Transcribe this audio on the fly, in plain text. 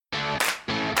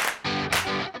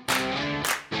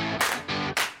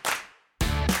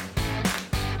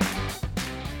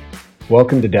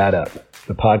Welcome to Dad Up,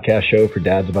 the podcast show for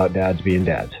dads about dads being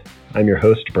dads. I'm your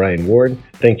host, Brian Ward.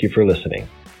 Thank you for listening.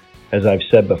 As I've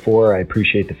said before, I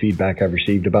appreciate the feedback I've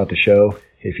received about the show.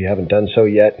 If you haven't done so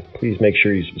yet, please make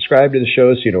sure you subscribe to the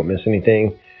show so you don't miss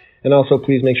anything. And also,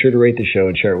 please make sure to rate the show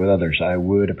and share it with others. I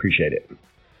would appreciate it.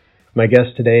 My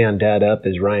guest today on Dad Up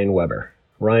is Ryan Weber.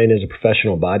 Ryan is a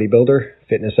professional bodybuilder,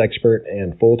 fitness expert,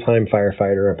 and full-time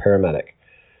firefighter and paramedic.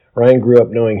 Ryan grew up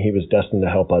knowing he was destined to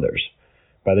help others.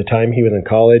 By the time he was in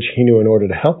college, he knew in order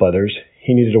to help others,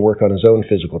 he needed to work on his own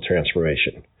physical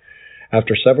transformation.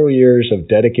 After several years of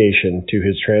dedication to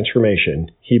his transformation,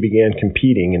 he began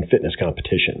competing in fitness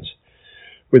competitions.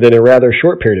 Within a rather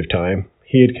short period of time,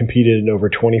 he had competed in over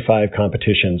 25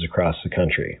 competitions across the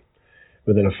country.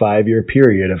 Within a 5-year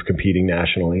period of competing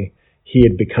nationally, he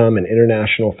had become an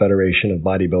International Federation of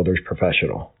Bodybuilders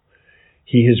professional.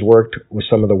 He has worked with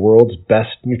some of the world's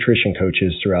best nutrition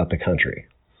coaches throughout the country.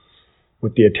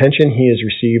 With the attention he has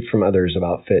received from others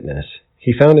about fitness,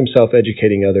 he found himself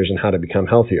educating others on how to become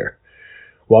healthier.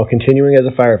 While continuing as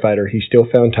a firefighter, he still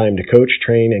found time to coach,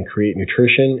 train, and create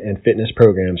nutrition and fitness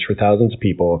programs for thousands of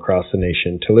people across the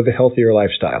nation to live a healthier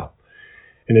lifestyle.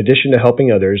 In addition to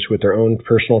helping others with their own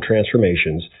personal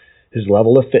transformations, his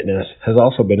level of fitness has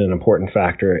also been an important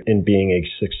factor in being a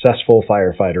successful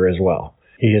firefighter as well.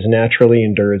 He has naturally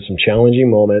endured some challenging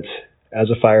moments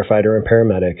as a firefighter and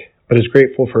paramedic, but is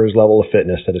grateful for his level of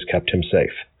fitness that has kept him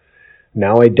safe.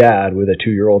 Now a dad with a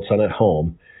 2-year-old son at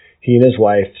home, he and his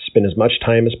wife spend as much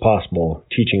time as possible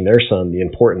teaching their son the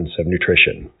importance of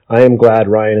nutrition. I am glad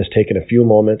Ryan has taken a few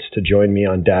moments to join me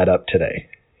on Dad Up today.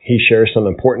 He shares some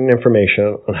important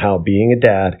information on how being a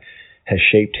dad has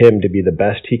shaped him to be the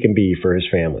best he can be for his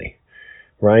family.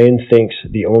 Ryan thinks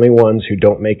the only ones who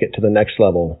don't make it to the next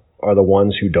level are the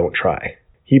ones who don't try.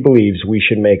 He believes we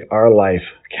should make our life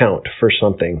count for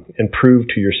something and prove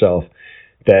to yourself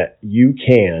that you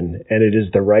can, and it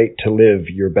is the right to live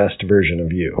your best version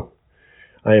of you.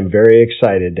 I am very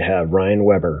excited to have Ryan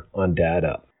Weber on Dad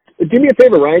Up. Do me a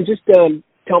favor, Ryan. Just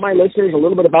tell my listeners a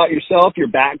little bit about yourself, your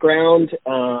background.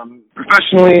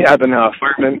 Professionally, I've been a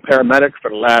fireman paramedic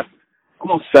for the last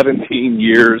almost 17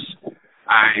 years.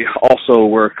 I also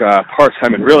work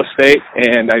part-time in real estate,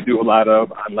 and I do a lot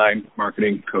of online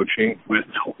marketing coaching with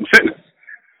health and fitness.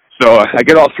 So I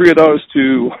get all three of those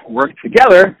to work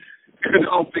together because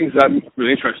all things I'm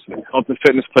really interested in. Health and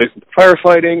fitness plays into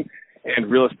firefighting, and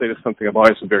real estate is something I've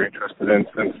always been very interested in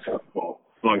since, well,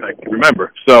 as long as I can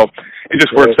remember. So it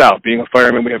just works out. Being a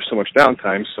fireman, we have so much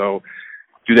downtime, so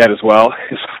do that as well.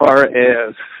 As far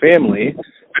as family,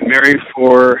 I've been married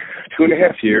for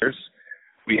 2.5 years.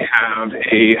 We have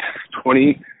a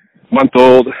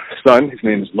 20-month-old son. His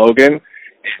name is Logan.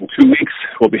 In 2 weeks,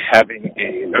 we'll be having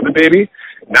another baby.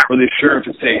 Not really sure if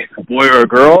it's a boy or a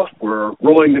girl. We're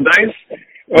rolling the dice.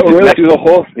 Oh, really?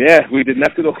 We did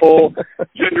not do the whole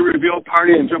gender reveal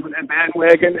party and jump on that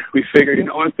bandwagon. We figured, you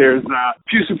know what, there's a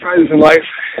few surprises in life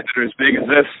that are as big as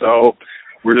this, so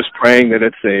we're just praying that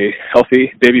it's a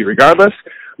healthy baby regardless.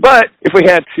 But if we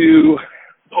had to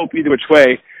hope either which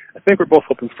way, I think we're both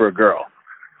hoping for a girl.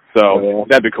 So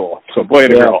that'd be cool. So boy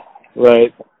and a girl.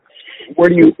 Right.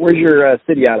 Where's your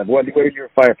city out of? Where's your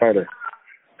firefighter?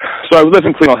 So I live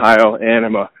in Cleveland, Ohio, and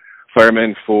I'm a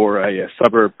fireman for a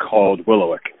suburb called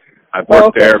Willowick. I've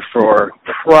worked there for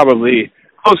probably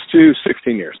close to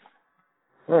 16 years.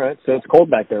 All right. So it's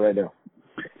cold back there right now.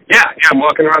 Yeah. I'm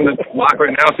walking around the block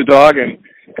right now with the dog, and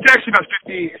it's actually about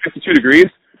 52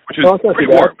 degrees, which is pretty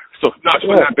warm. So it's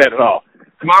really not bad at all.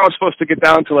 Tomorrow it's supposed to get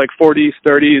down to like 40s,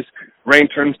 30s. Rain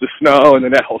turns to snow, and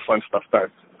then that whole fun stuff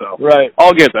starts. So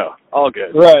all good though, all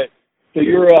good. Right. So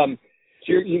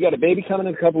you got a baby coming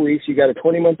in a couple weeks. You got a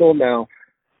 20-month-old now.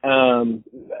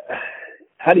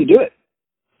 How do you do it?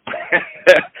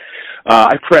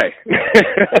 I pray.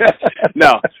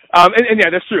 No. And yeah,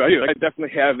 that's true. I do. I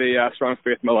definitely have a strong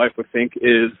faith. My wife, I think,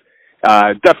 is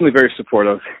definitely very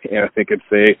supportive, and I think it's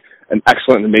an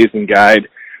excellent, amazing guide.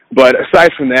 But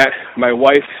aside from that, my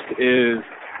wife is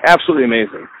absolutely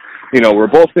amazing. You know, we're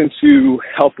both into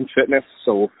health and fitness,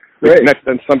 so we connected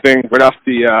on something right off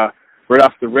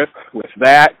the rip with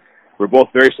that. We're both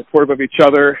very supportive of each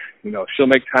other. You know, she'll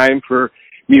make time for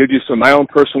me to do some of my own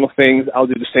personal things. I'll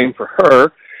do the same for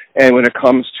her. And when it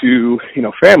comes to, you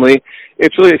know, family,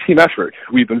 it's really a team effort.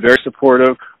 We've been very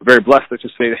supportive, very blessed, let's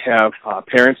just say, to have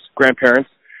parents, grandparents,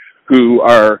 who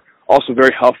are also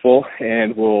very helpful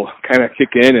and will kind of kick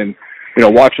in and, you know,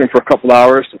 watch them for a couple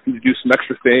hours to do some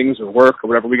extra things or work or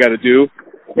whatever we got to do.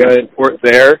 We got support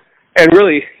there. And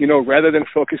really, you know, rather than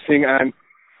focusing on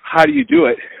how do you do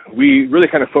it, we really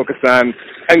kind of focus on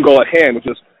end goal at hand, which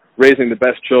is raising the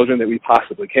best children that we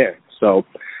possibly can. So,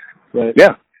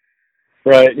 yeah.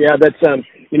 Right. Yeah, that's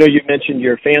you mentioned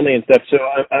your family and stuff. So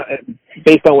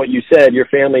based on what you said, your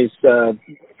family's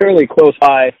fairly close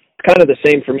by. It's kind of the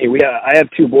same for me. I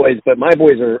have two boys, but my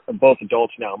boys are both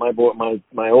adults now. My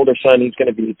older son, he's going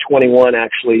to be 21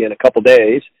 actually in a couple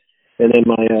days, and then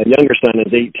my younger son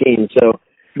is 18. So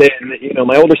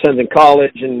my older son's in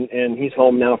college and he's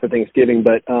home now for Thanksgiving.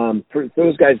 But for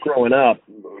those guys growing up,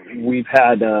 we've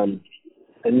had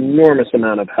enormous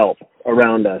amount of help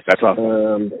around us. That's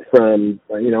awesome. From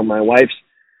my wife's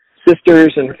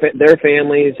sisters and their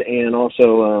families, and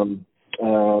also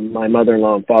my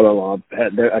mother-in-law and father-in-law.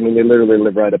 They literally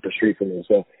live right up the street from me.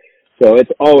 So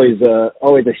it's always a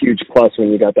huge plus when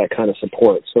you got that kind of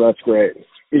support. So that's great.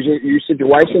 You said your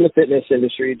wife's in the fitness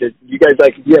industry. Do you guys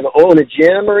do you own a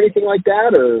gym or anything like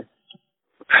that, or?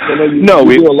 I know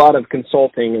we do a lot of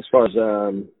consulting as far as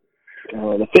the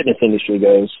fitness industry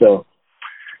goes. So.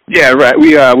 Yeah, right.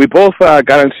 We both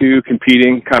got into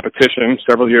competing competition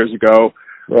several years ago.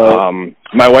 Right.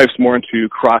 My wife's more into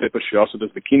CrossFit, but she also does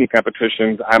bikini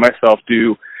competitions. I myself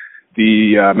do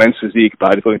the men's physique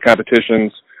bodybuilding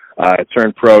competitions. I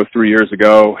turned pro 3 years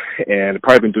ago, and I've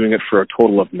probably been doing it for a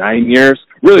total of 9 years.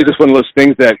 Really just one of those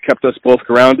things that kept us both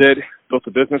grounded, built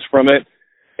a business from it,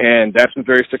 and that's been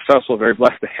very successful, very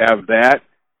blessed to have that.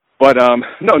 But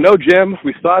no gym.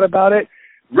 We thought about it.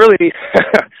 Really,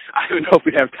 I don't know if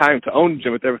we'd have time to own a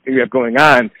gym with everything we have going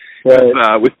on.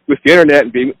 Right. With the internet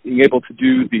and being able to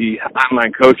do the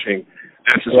online coaching,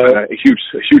 that's just been a huge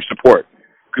support.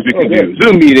 Because we can do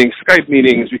Zoom meetings, Skype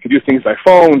meetings, we can do things by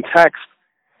phone, text,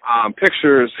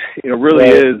 pictures. Really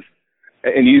is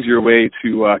an easier way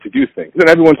to do things. And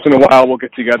every once in a while, we'll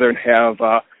get together and have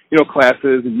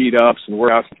classes and meetups and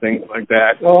workouts and things like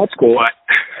that. Oh, that's cool. But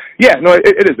yeah, no, it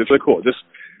is. It's really cool. Just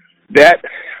that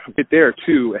bit there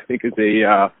too, I think, is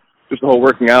just the whole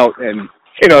working out, and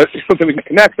it's something we can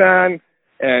connect on,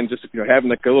 and just having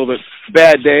like a little bit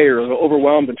bad day or a little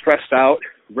overwhelmed and stressed out,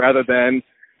 rather than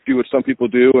do what some people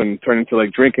do and turn into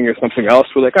like drinking or something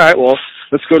else. We're like, all right, well,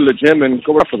 let's go to the gym and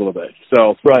go up a little bit.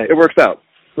 So it works out.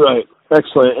 Right.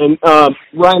 Excellent. And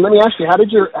Ryan, let me ask you, how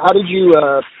did your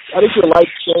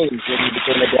life change when you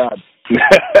became a dad?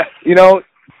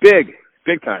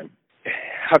 Big time.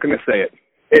 How can I say it?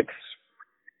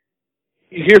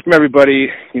 You hear from everybody,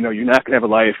 you're not going to have a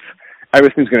life.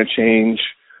 Everything's going to change.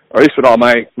 Or at least what all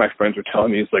my friends were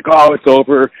telling me. It's like, oh, it's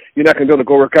over. You're not going to be able to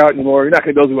go work out anymore. You're not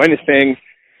going to be able to do anything.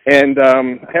 And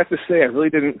I have to say, I really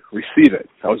didn't receive it.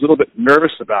 I was a little bit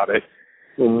nervous about it.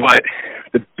 Mm-hmm. But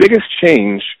the biggest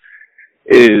change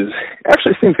is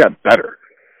actually things got better.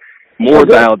 More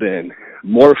dialed in,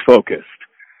 more focused.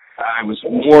 I was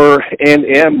more and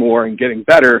am more and getting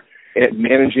better at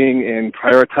managing and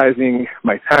prioritizing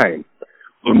my time.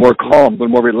 A little more calm, a little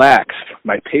more relaxed.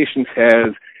 My patience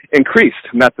has increased.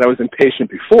 Not that I was impatient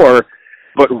before,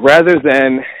 but rather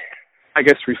than, I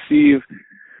guess, receive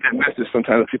that message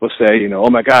sometimes people say, oh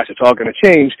my gosh, it's all going to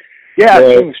change. Yeah,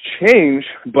 things change,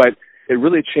 but it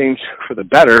really changed for the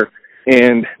better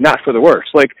and not for the worse.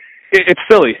 Like, it's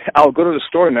silly. I'll go to the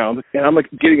store now, and I'm, like,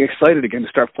 getting excited again to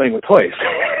start playing with toys.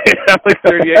 I'm, like,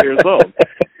 38 years old.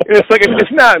 And it's like,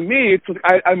 it's not me. It's like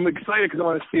I'm excited because I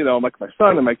want to see, like, my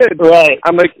son and my kids. Right.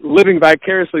 I'm, like, living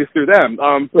vicariously through them.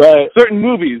 Certain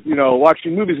movies,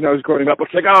 watching movies when I was growing up,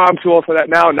 it's like, oh, I'm too old for that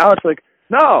now. Now it's like,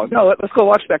 no, let's go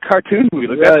watch that cartoon movie.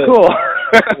 Like, that's cool.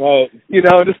 Right.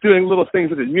 Just doing little things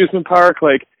at the amusement park.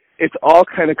 Like, it's all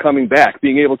kind of coming back,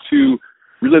 being able to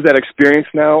relive that experience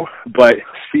now, but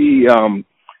see,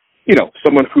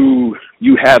 someone who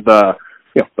you had the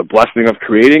blessing of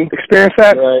creating experience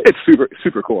that. Right. It's super,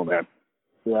 super cool, man.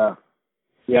 Yeah.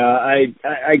 Yeah, I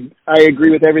agree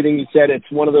with everything you said.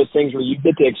 It's one of those things where you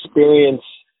get to experience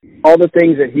all the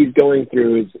things that he's going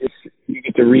through. Is you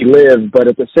get to relive, but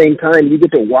at the same time, you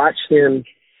get to watch him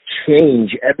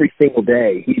change every single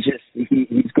day. He's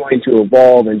going to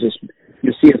evolve, and just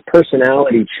you see his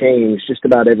personality change just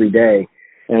about every day.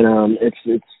 And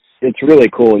it's really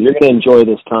cool. You're going to enjoy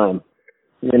this time.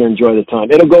 You're going to enjoy the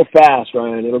time. It'll go fast,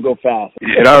 Ryan. It'll go fast.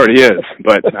 It already is,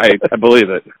 but I believe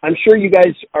it. I'm sure you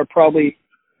guys are probably,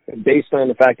 based on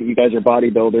the fact that you guys are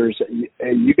bodybuilders,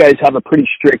 you guys have a pretty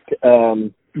strict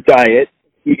diet,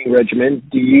 eating regimen.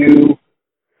 Do you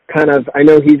I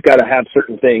know he's got to have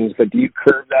certain things, but do you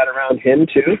curve that around him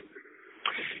too?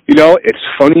 It's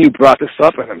funny you brought this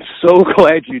up, and I'm so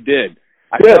glad you did.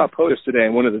 I saw a post today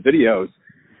in one of the videos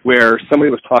where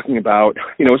somebody was talking about,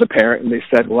 it was a parent, and they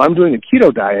said, well, I'm doing a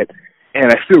keto diet,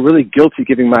 and I feel really guilty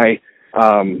giving my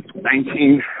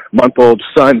 19-month-old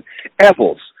son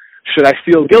apples. Should I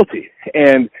feel guilty?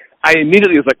 And I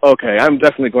immediately was like, okay, I'm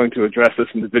definitely going to address this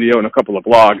in the video and a couple of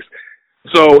blogs.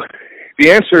 So the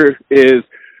answer is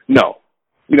no.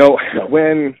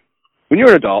 when you're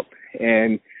an adult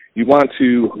and you want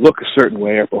to look a certain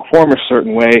way or perform a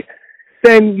certain way,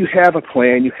 then you have a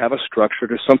plan, you have a structure,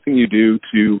 there's something you do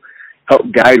to help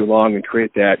guide you along and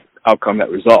create that outcome, that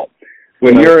result.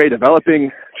 When you're a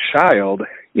developing child,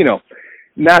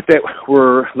 not that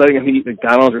we're letting them eat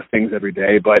McDonald's or things every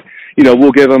day, but,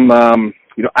 we'll give them,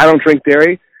 I don't drink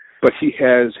dairy, but he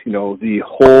has, the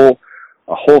whole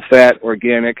fat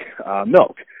organic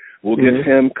milk. We'll give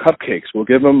him cupcakes. We'll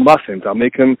give him muffins. I'll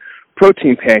make him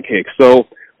protein pancakes. So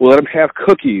we'll let him have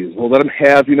cookies. We'll let him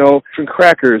have, different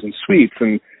crackers and sweets.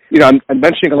 And, I'm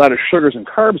mentioning a lot of sugars and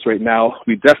carbs right now.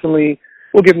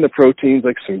 We'll give him the proteins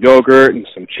like some yogurt and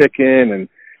some chicken and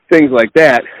things like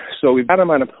that. So we've got him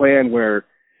on a plan where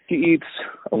he eats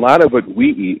a lot of what we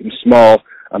eat in small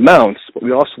amounts, but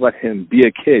we also let him be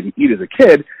a kid and eat as a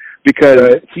kid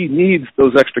because he needs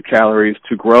those extra calories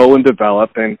to grow and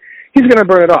develop, and he's going to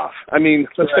burn it off. I mean,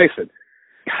 let's face it.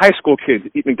 High school kids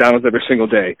eat McDonald's every single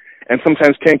day and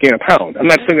sometimes can't gain a pound. I'm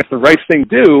not saying it's the right thing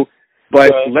to do,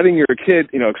 but letting your kid,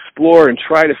 explore and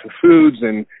try different foods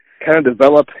and kind of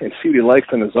develop and see what he likes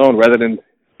on his own rather than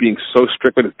being so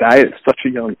strict with his diet at such a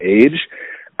young age,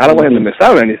 I don't want him to miss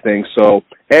out on anything. So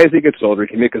as he gets older, he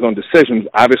can make his own decisions.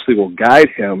 Obviously, we'll guide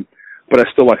him, but I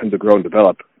still want him to grow and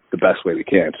develop the best way we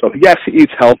can. So yes, he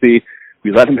eats healthy.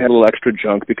 We let him have a little extra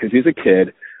junk because he's a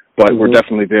kid, but we're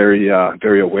definitely very,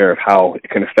 very aware of how it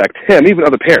can affect him, even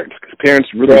other parents, because parents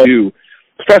really do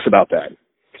stress about that.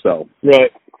 So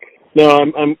right. No,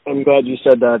 I'm glad you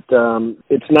said that.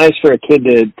 It's nice for a kid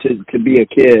to be a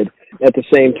kid. At the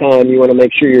same time, you want to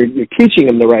make sure you're teaching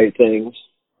him the right things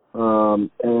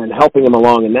and helping him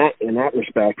along in that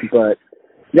respect. But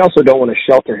you also don't want to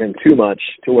shelter him too much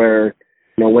to where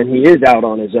when he is out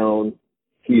on his own,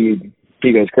 he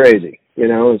goes crazy.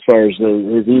 As far as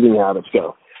his eating habits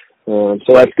go. So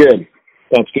that's good.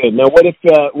 That's good. Now, what if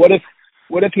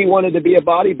he wanted to be a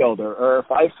bodybuilder or a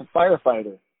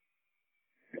firefighter?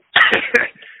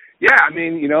 Yeah, I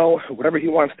mean, whatever he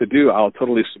wants to do, I'll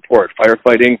totally support.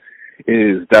 Firefighting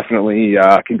is definitely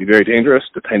can be very dangerous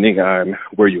depending on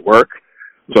where you work.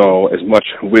 So as much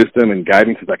wisdom and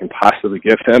guidance as I can possibly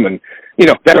give him, and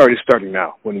that's already starting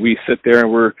now. When we sit there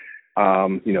and we're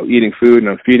eating food and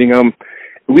I'm feeding him,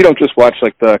 we don't just watch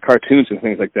like the cartoons and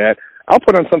things like that. I'll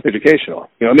put on something educational.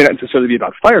 It may not necessarily be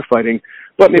about firefighting,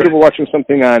 but maybe we're watching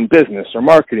something on business or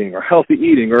marketing or healthy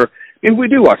eating, or maybe we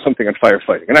do watch something on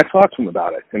firefighting. And I talk to him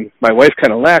about it. And my wife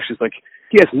kind of laughs. She's like,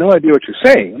 he has no idea what you're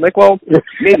saying. I'm like, well,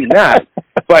 maybe not.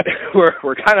 But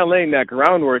we're kind of laying that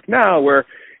groundwork now where,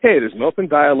 hey, there's an open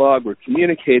dialogue. We're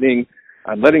communicating.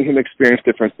 I'm letting him experience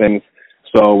different things.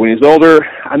 So when he's older,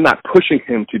 I'm not pushing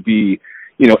him to be,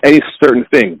 any certain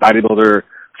thing, bodybuilder,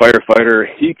 firefighter.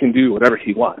 He can do whatever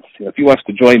he wants. If he wants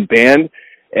to join band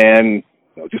and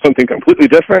do something completely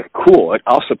different, cool.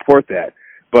 I'll support that.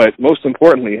 But most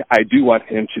importantly, I do want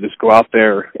him to just go out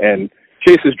there and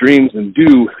chase his dreams and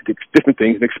do different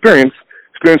things and experience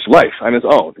life on his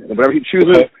own. And whatever he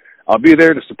chooses, I'll be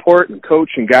there to support and coach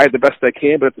and guide the best I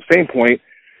can. But at the same point,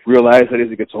 realize that as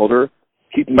he gets older,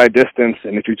 keeping my distance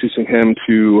and introducing him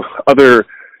to other,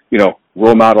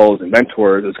 role models and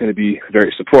mentors is going to be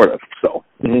very supportive. So.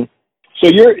 Mm-hmm. So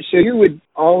you would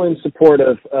all in support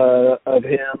of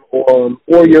him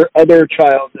or your other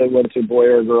child, whether it's a boy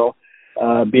or a girl,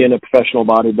 being a professional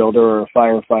bodybuilder or a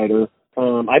firefighter.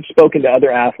 I've spoken to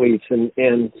other athletes,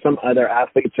 and some other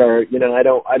athletes are, I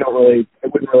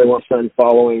wouldn't really want son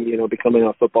following, becoming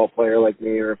a football player like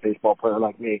me or a baseball player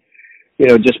like me,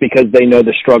 just because they know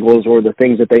the struggles or the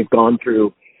things that they've gone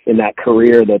through in that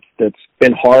career that's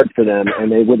been hard for them,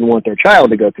 and they wouldn't want their child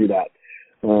to go through that.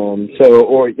 I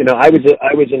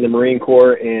was in the Marine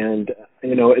Corps, and,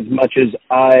 as much as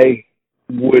I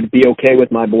would be okay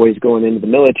with my boys going into the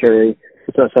military,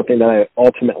 it's not something that I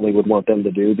ultimately would want them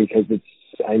to do because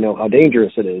I know how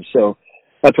dangerous it is. So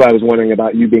that's why I was wondering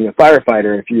about you being a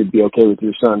firefighter, if you'd be okay with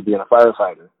your son being a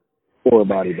firefighter or a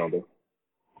bodybuilder.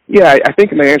 Yeah, I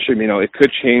think my answer, it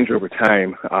could change over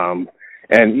time.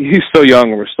 And he's so young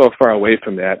and we're so far away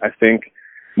from that. I think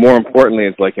more importantly,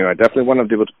 it's like, I definitely want him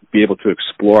to be able to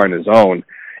explore on his own.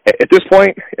 At this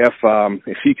point, if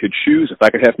he could choose, if I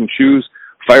could have him choose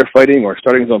firefighting or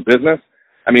starting his own business,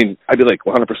 I'd be like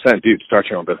 100%, dude, start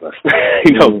your own business.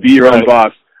 Be your own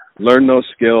boss, learn those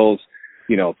skills,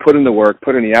 put in the work,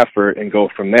 put in the effort, and go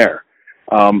from there.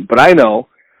 But I know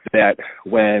that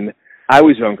when I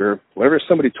was younger, whatever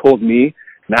somebody told me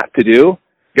not to do,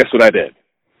 guess what I did?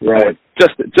 Right.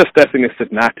 Just that thing that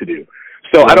said not to do.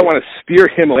 So I don't want to steer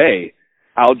him away.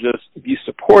 I'll just be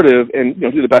supportive and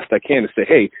do the best I can to say,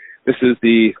 hey, this is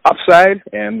the upside,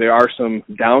 and there are some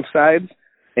downsides.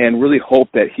 and really hope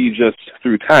that he just,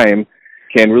 through time,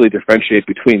 can really differentiate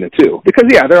between the two. Because,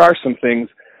 yeah, there are some things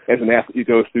as an athlete you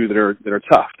go through that are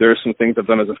tough. There are some things I've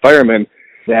done as a fireman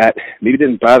that maybe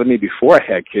didn't bother me before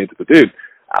I had kids, but, dude,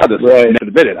 I'll just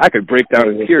admit it. I could break down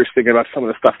in tears thinking about some of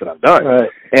the stuff that I've done. Right.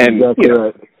 And, exactly, you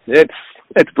know,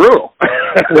 it's brutal.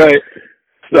 Right.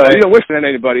 So you don't wish it on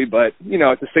anybody, but, you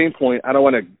know, at the same point, I don't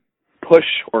want to push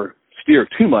or steer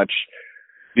too much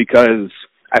because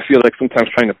I feel like sometimes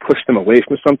trying to push them away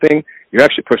from something, you're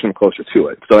actually pushing them closer to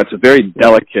it. So it's a very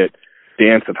delicate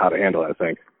dance of how to handle it, I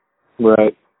think.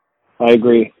 Right. I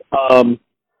agree. All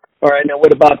right. Now,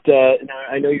 what about, now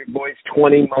I know your boy's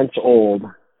 20 months old,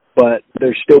 but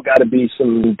there's still got to be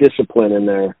some discipline in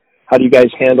there. How do you guys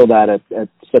handle that at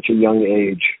such a young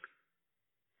age?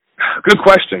 Good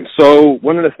question. So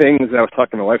one of the things that I was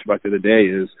talking to my wife about the other day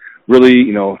is really,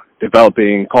 you know,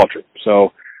 developing culture. So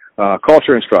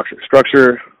culture and structure.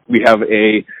 Structure, we have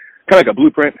a kind of like a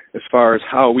blueprint as far as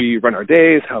how we run our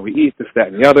days, how we eat, this, that,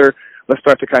 and the other. Let's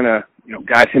start to kind of, you know,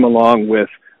 guide him along with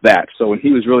that. So when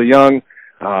he was really young,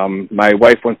 my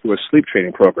wife went through a sleep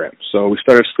training program. So we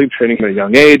started sleep training at a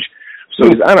young age. So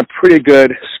he's on a pretty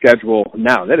good schedule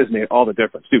now. That has made all the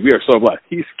difference. Dude, we are so blessed.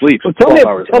 He sleeps 12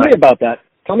 hours a night. Tell me about that.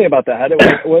 Tell me about that.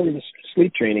 What does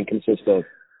sleep training consist of?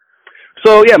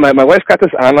 So, yeah, my wife got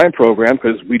this online program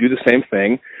because we do the same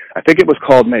thing. I think it was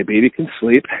called My Baby Can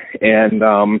Sleep.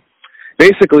 And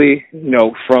basically, you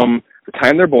know, from the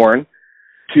time they're born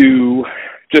to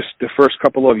just the first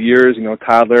couple of years, you know,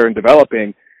 toddler and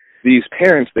developing, these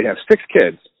parents, they have 6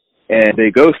 kids. And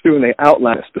they go through and they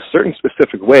outline a certain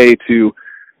specific way to,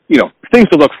 you know, things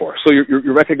to look for. So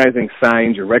you're recognizing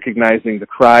signs, you're recognizing the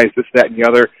cries, this, that, and the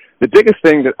other. The biggest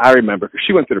thing that I remember, because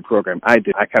she went through the program, I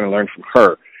kind of learned from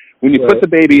her. When you put the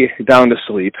baby down to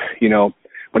sleep, you know,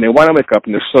 when they want to wake up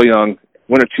and they're so young,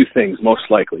 one or two things most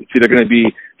likely. It's either going to be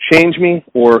change me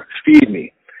or feed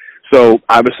me. So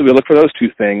obviously we look for those two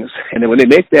things. And then when they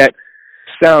make that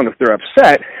sound, if they're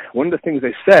upset, one of the things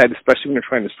they said, especially when you're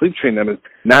trying to sleep train them, is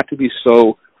not to be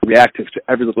so reactive to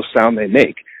every little sound they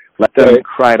make. Let them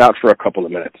cry it out for a couple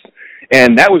of minutes.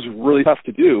 And that was really tough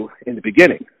to do in the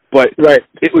beginning. But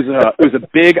it was a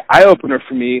big eye-opener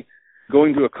for me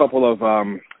going to a couple of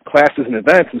classes and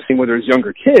events and seeing where there's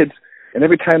younger kids. And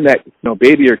every time that, you know,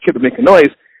 baby or kid would make a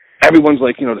noise, everyone's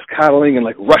like, you know, just coddling and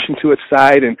like rushing to its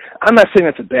side. And I'm not saying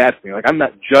that's a bad thing. Like, I'm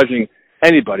not judging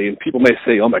anybody. And people may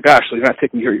say, oh my gosh, so you're not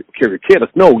taking care of your kid.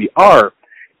 Like, no, we are.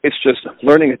 It's just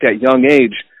learning at that young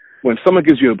age when someone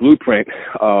gives you a blueprint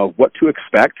of what to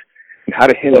expect and how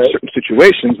to handle certain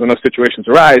situations. When those situations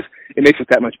arise, it makes it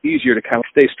that much easier to kind of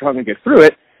stay strong and get through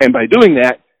it. And by doing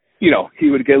that, you know, he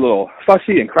would get a little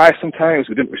fussy and cry sometimes.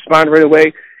 We didn't respond right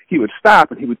away. He would stop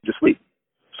and he would just sleep.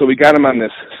 So we got him on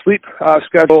this sleep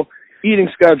schedule, eating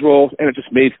schedule, and it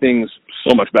just made things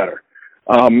so much better.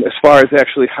 As far as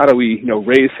actually how do we, you know,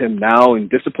 raise him now in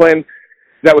discipline,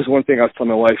 that was one thing I was telling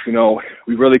my wife, you know,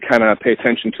 we really kind of pay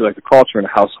attention to like the culture in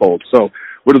the household. So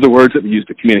what are the words that we use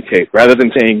to communicate? Rather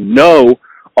than saying no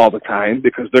all the time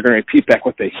because they're going to repeat back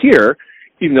what they hear,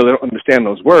 even though they don't understand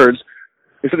those words,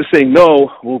 instead of saying no,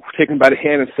 we'll take him by the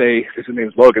hand and say, his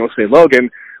name's Logan, we'll say, Logan,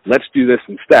 let's do this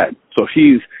instead. So if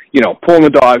he's, you know, pulling the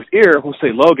dog's ear, we'll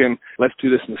say, Logan, let's do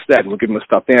this instead. We'll give him a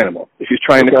stuffed animal. If he's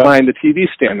trying to climb the TV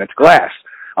stand that's glass,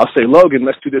 I'll say, Logan,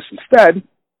 let's do this instead.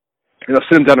 And I'll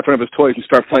sit him down in front of his toys and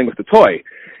start playing with the toy.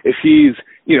 If he's,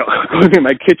 you know, going in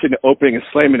my kitchen, opening and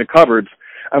slamming the cupboards,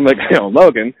 I'm like, you know,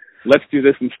 Logan, let's do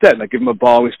this instead. And I give him a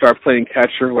ball and we start playing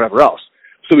catch or whatever else.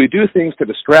 So we do things to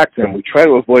distract him. We try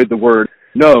to avoid the word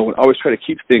no and always try to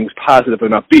keep things positive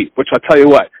and upbeat, which I'll tell you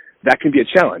what, that can be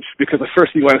a challenge because the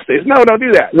first thing you want to say is, no, don't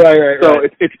do that. So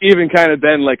it's even kind of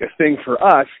been like a thing for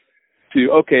us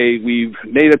to, okay, we've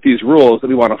made up these rules that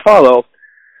we want to follow,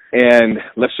 and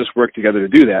let's just work together to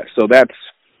do that. So that's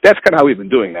kind of how we've been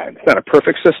doing that. It's not a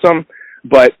perfect system,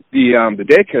 but the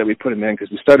daycare that we put him in,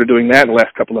 because we started doing that in the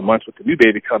last couple of months with the new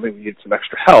baby coming, we needed some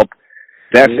extra help.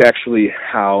 That's actually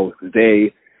how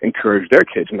they encourage their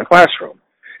kids in the classroom.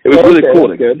 It was really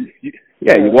cool.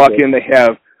 You walk in, they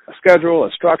have a schedule,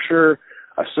 a structure,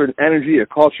 a certain energy, a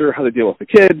culture, how they deal with the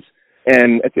kids,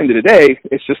 and at the end of the day,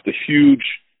 it's just a huge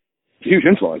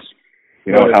influence,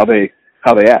 you know, how they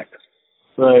act.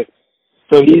 Right.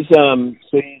 So he's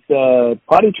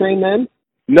potty trained then?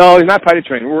 No, he's not potty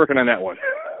trained. We're working on that one.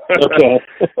 Okay.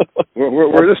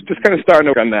 we're just kind of starting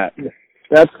to work on that.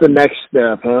 That's the next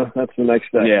step, huh? That's the next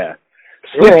step. Yeah.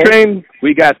 Sleep train,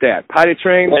 we got that. Potty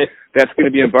train, that's going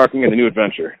to be embarking on a new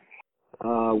adventure.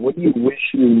 What do you wish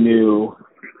you knew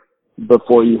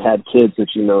before you had kids that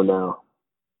you know now?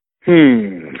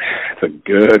 That's a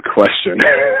good question.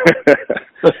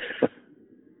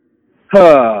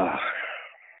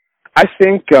 I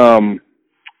think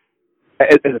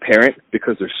as a parent,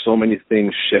 because there's so many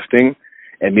things shifting,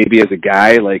 and maybe as a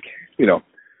guy, like, you know,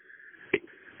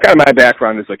 kind of my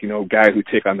background is like, you know, guys who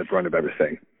take on the brunt of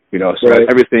everything. You know, so right.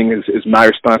 Everything is my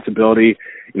responsibility.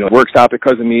 You know, it works out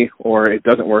because of me, or it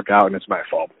doesn't work out and it's my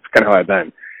fault. It's kind of how I've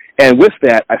been. And with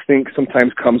that, I think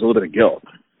sometimes comes a little bit of guilt.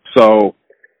 So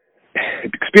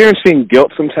experiencing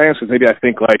guilt sometimes, because maybe I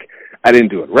think like I didn't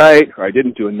do it right or I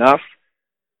didn't do enough,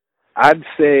 I'd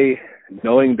say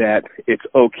knowing that it's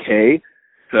okay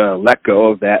to let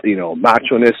go of that, you know,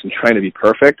 macho-ness and trying to be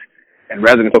perfect, and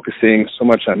rather than focusing so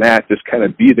much on that, just kind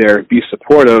of be there, be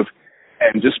supportive,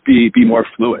 and just be more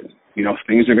fluid. You know,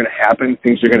 things are going to happen,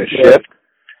 things are going to shift,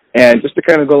 and just to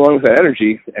kind of go along with that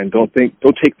energy and don't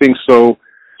take things so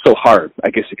hard, I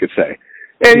guess you could say.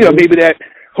 And, you know, maybe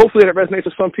hopefully that resonates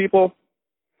with some people.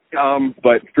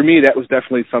 But for me, that was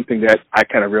definitely something that I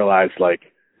kind of realized, like,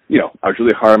 you know, I was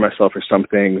really hard on myself for some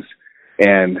things,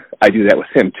 and I do that with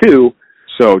him too.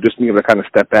 So just being able to kind of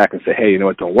step back and say, hey, you know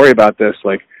what, don't worry about this.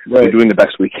 Like, we're doing the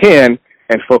best we can,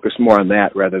 and focus more on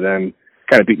that rather than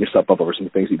kind of beating yourself up over some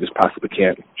things you just possibly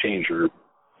can't change, or,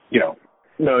 you know.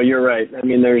 No, you're right. I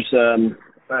mean, there's a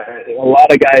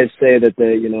lot of guys say that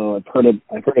you know, I've heard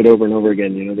it over and over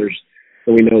again. You know,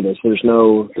 we know this. There's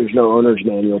no owner's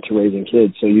manual to raising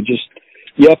kids. So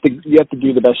you have to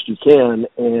do the best you can.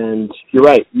 And you're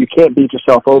right. You can't beat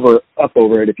yourself up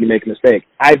over it if you make a mistake.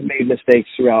 I've made mistakes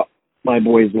throughout my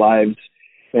boys' lives,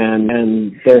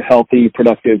 and they're healthy,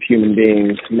 productive human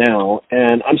beings now.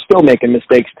 And I'm still making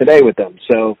mistakes today with them.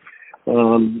 So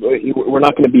we're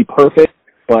not going to be perfect,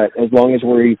 but as long as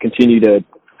we continue to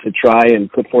try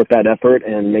and put forth that effort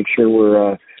and make sure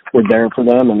we're there for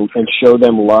them and show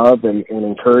them love and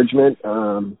encouragement,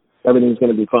 everything's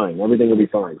going to be fine. Everything will be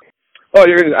fine. Oh,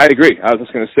 I agree. I was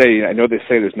just going to say, I know they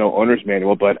say there's no owner's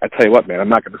manual, but I tell you what, man, I'm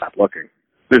not going to stop looking.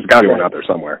 There's got to be one out there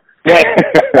somewhere. Yeah.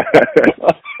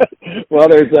 Well,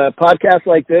 there's podcasts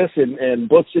like this and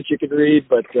books that you can read,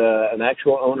 but an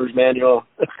actual owner's manual.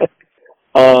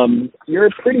 You're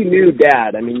a pretty new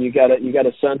dad. I mean, you got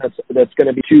a son that's going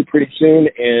to be 2 pretty soon,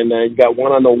 and you got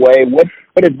one on the way.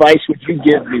 What advice would you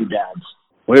give new dads?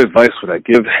 What advice would I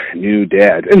give new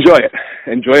dads? Enjoy it.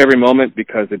 Enjoy every moment,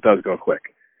 because it does go quick.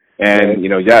 And, you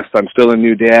know, yes, I'm still a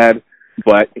new dad,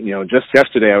 but, you know, just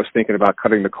yesterday I was thinking about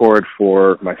cutting the cord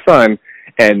for my son,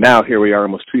 and now here we are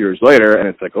almost 2 years later, and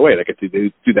it's like, oh, wait, I get to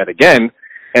do that again.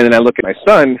 And then I look at my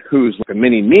son, who's like a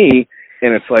mini me,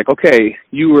 and it's like, okay,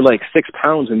 you were like 6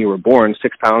 pounds when you were born,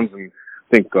 6 pounds and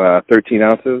I think 13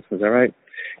 ounces. Is that right?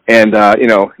 And, you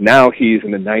know, now he's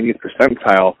in the 90th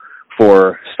percentile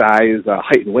for size,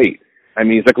 height, and weight. I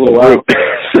mean, he's like a little brute.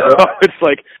 So it's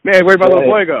like, man, where'd my little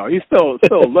boy go? He's still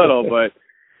little, but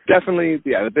definitely,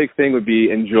 yeah, the big thing would be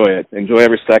enjoy it. Enjoy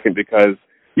every second, because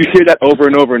you hear that over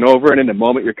and over and over, and in the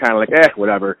moment you're kind of like,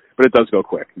 whatever, but it does go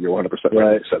quick. You're 100%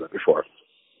 right. You said that before.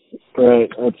 Right,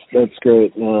 that's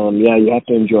great. Yeah, you have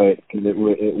to enjoy it, because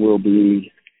it will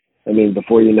be. I mean,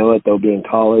 before you know it, they'll be in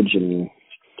college and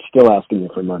still asking you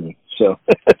for money. So,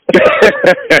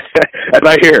 as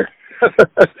I hear.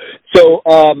 So,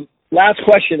 last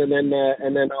question, and then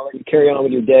I'll let you carry on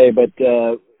with your day. But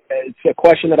it's a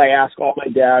question that I ask all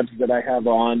my dads that I have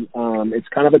on. It's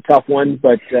kind of a tough one,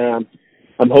 but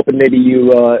I'm hoping maybe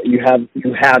you have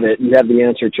it. You have the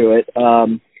answer to it.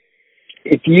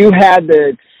 If you had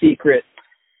the secret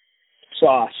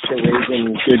sauce to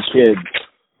raising good kids,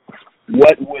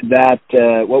 what would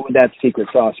that secret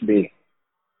sauce be?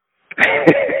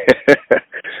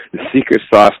 The secret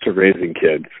sauce to raising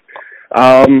kids.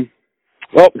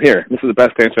 Well, here, this is the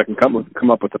best answer I can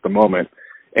come up with at the moment,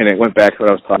 and it went back to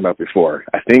what I was talking about before.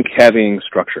 I think having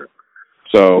structure.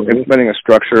 So implementing a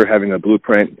structure, having a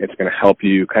blueprint, it's going to help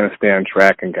you kind of stay on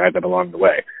track and guide them along the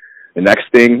way. The next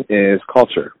thing is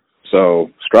culture. So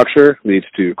structure leads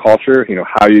to culture. You know,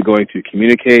 how are you going to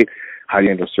communicate, how you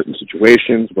handle certain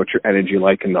situations, what's your energy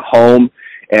like in the home,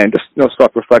 and just, you know,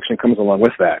 self-reflection comes along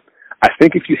with that. I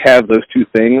think if you have those two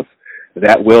things,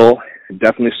 that will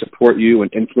definitely support you in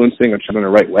influencing and showing the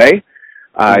right way.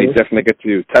 I definitely get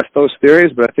to test those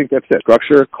theories, but I think that's it.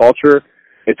 Structure, culture,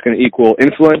 it's going to equal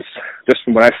influence. Just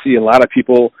from what I see a lot of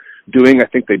people doing, I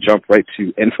think they jump right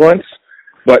to influence.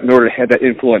 But in order to have that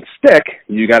influence stick,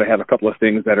 you got to have a couple of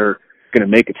things that are going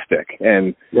to make it stick.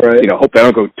 And, you know, hope I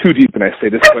don't go too deep when I say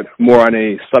this, but more on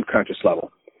a subconscious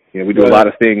level. You know, we do a lot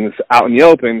of things out in the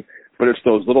open, but it's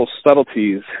those little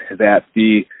subtleties that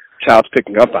the child's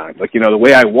picking up on. Like, you know, the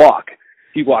way I walk,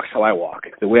 he walks how I walk.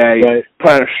 The way I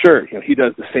put on a shirt, you know, he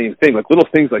does the same thing. Like little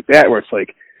things like that where it's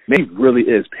like, man, he really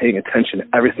is paying attention to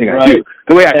everything I do.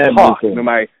 The way I talk, you know,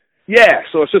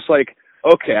 so it's just like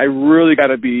okay, I really got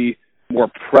to be more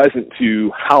present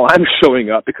to how I'm showing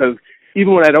up, because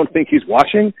even when I don't think he's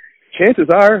watching, chances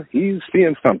are he's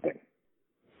seeing something.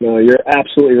 No, you're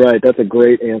absolutely right. That's a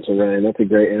great answer, Ryan. That's a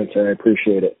great answer. I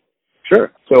appreciate it.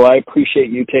 Sure. So I appreciate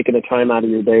you taking the time out of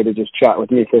your day to just chat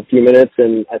with me for a few minutes,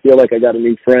 and I feel like I got a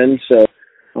new friend. So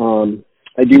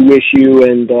I do wish you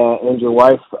and your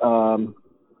wife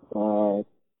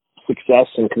success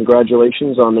and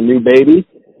congratulations on the new baby,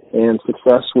 and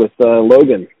success with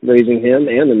Logan, raising him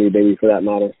and the new baby for that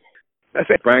matter. That's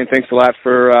it, Brian. Thanks a lot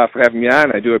for having me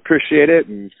on. I do appreciate it,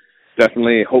 and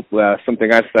definitely hope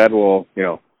something I said will,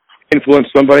 influence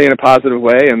somebody in a positive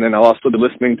way. And then I'll also be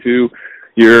listening to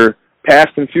your past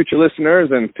and future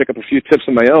listeners and pick up a few tips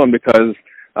of my own, because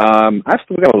I've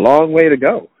still got a long way to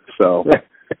go. So,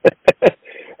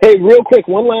 hey, real quick,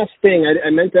 one last thing. I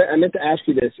meant to ask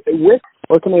you this. Where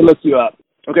can they look you up?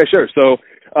 Okay, sure. So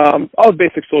all the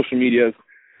basic social medias.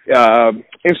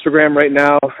 Instagram right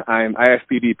now, I'm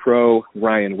IFBB Pro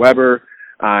Ryan Weber.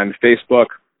 On Facebook,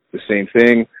 the same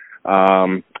thing.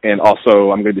 And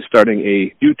also, I'm going to be starting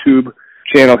a YouTube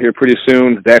channel here pretty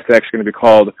soon. That's actually going to be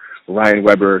called Ryan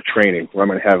Weber Training, where I'm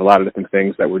going to have a lot of different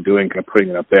things that we're doing, kind of putting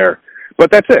it up there. But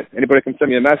that's it. Anybody can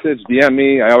send me a message, DM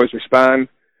me. I always respond.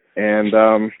 And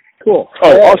cool.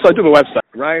 Oh, also, I do have a website,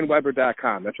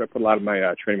 RyanWeber.com. That's where I put a lot of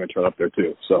my training material up there,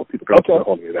 too. So people can also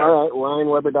hold me there. All right,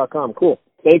 RyanWeber.com. Cool.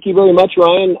 Thank you very much,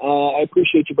 Ryan. I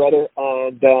appreciate you, brother.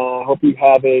 And hope you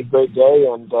have a great day,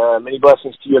 and many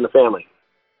blessings to you and the family.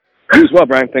 You as well,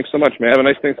 Brian. Thanks so much, man. Have a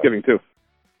nice Thanksgiving, too.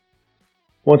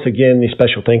 Once again, a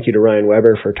special thank you to Ryan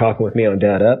Weber for talking with me on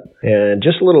Dad Up. And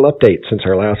just a little update since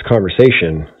our last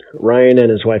conversation. Ryan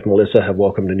and his wife Melissa have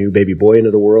welcomed a new baby boy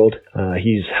into the world.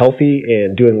 He's healthy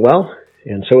and doing well,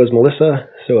 and so is Melissa.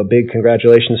 So a big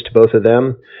congratulations to both of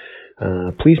them.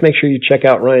 Please make sure you check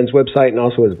out Ryan's website and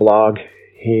also his blog.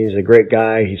 He's a great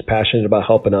guy. He's passionate about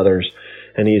helping others,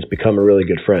 and he's become a really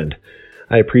good friend.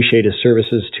 I appreciate his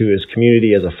services to his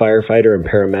community as a firefighter and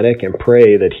paramedic, and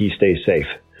pray that he stays safe.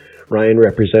 Ryan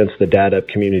represents the Dad Up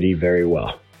community very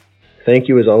well. Thank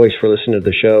you as always for listening to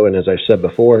the show, and as I've said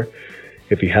before,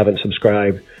 if you haven't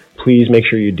subscribed, please make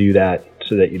sure you do that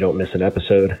so that you don't miss an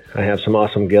episode. I have some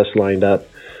awesome guests lined up,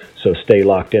 so stay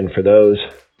locked in for those.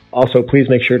 Also, please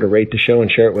make sure to rate the show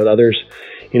and share it with others.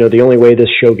 The only way this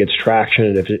show gets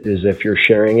traction is if you're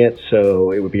sharing it,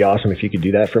 so it would be awesome if you could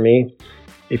do that for me.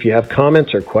 If you have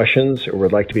comments or questions or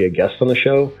would like to be a guest on the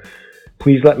show,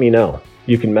 please let me know.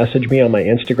 You can message me on my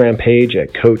Instagram page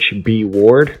at Coach B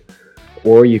Ward,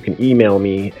 or you can email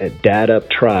me at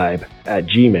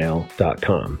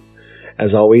daduptribe@gmail.com.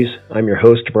 As always, I'm your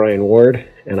host, Brian Ward,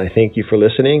 and I thank you for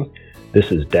listening.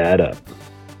 This is Dad Up.